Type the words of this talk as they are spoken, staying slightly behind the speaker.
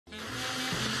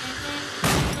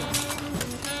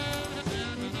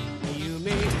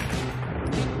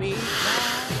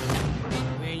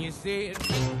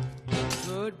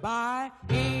goodbye.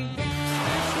 Ain't that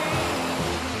a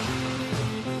shame?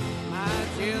 My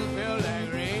tears feel like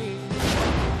rain.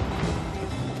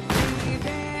 Ain't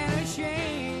that a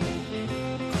shame?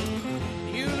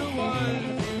 You're the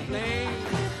one to blame.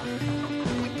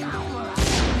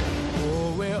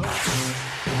 Oh well,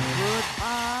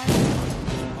 goodbye.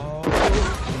 Oh,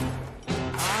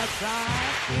 I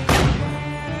tried. Ain't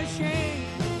that a shame?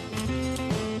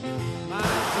 My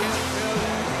tears feel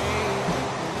like rain.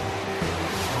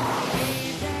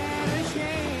 Ain't that a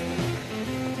shame?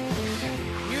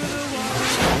 You're the one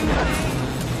to blame.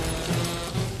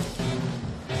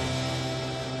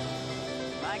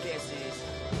 My guess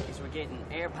is we're getting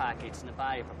air pockets in the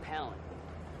body of propellant.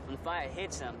 When the fire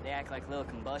hits them, they act like little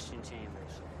combustion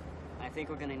chambers. I think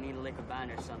we're gonna need a liquid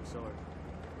binder of some sort.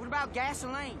 What about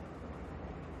gasoline?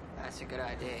 That's a good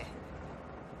idea.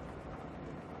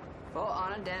 4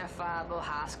 unidentifiable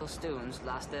high school students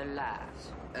lost their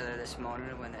lives earlier this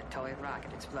morning when their toy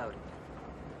rocket exploded.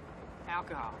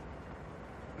 Alcohol.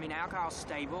 I mean, alcohol's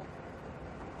stable,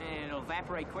 and it'll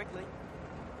evaporate quickly.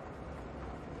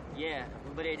 Yeah,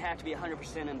 but it'd have to be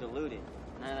 100% undiluted.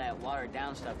 None of that watered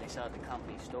down stuff they sell at the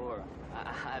company store.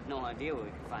 I have no idea where we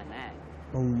can find that.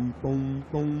 Boom, boom,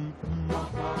 boom, boom.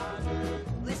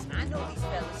 Listen, I know these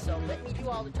fellas, so let me do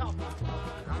all the talking.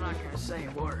 I'm not gonna say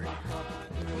a word.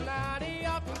 Now they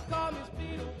often call me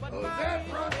Speedo, but Oh, my that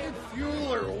rocket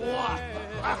fuel or what?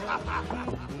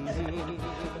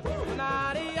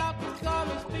 Now they often call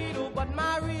me Speedo, but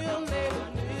my real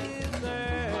name is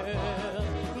Earl.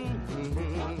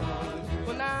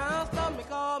 Well, now some may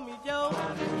call me Joe,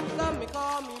 some may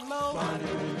call me Mo.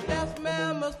 That's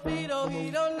man Mosquito, he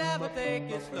don't never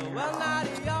take it slow. Well, now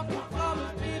they often call me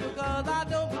Speedo, cause I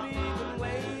don't believe in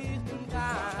wasting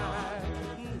time.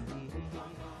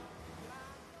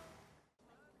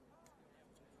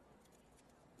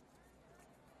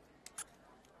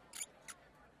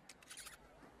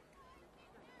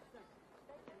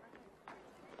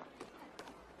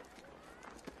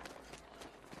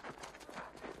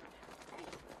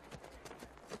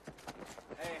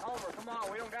 Hey, Homer, come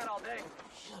on, we don't got all day.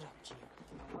 Shut up, Jim.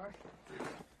 Alright.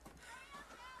 Okay.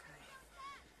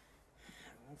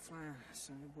 I won't fly.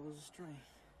 Somebody pulls a string.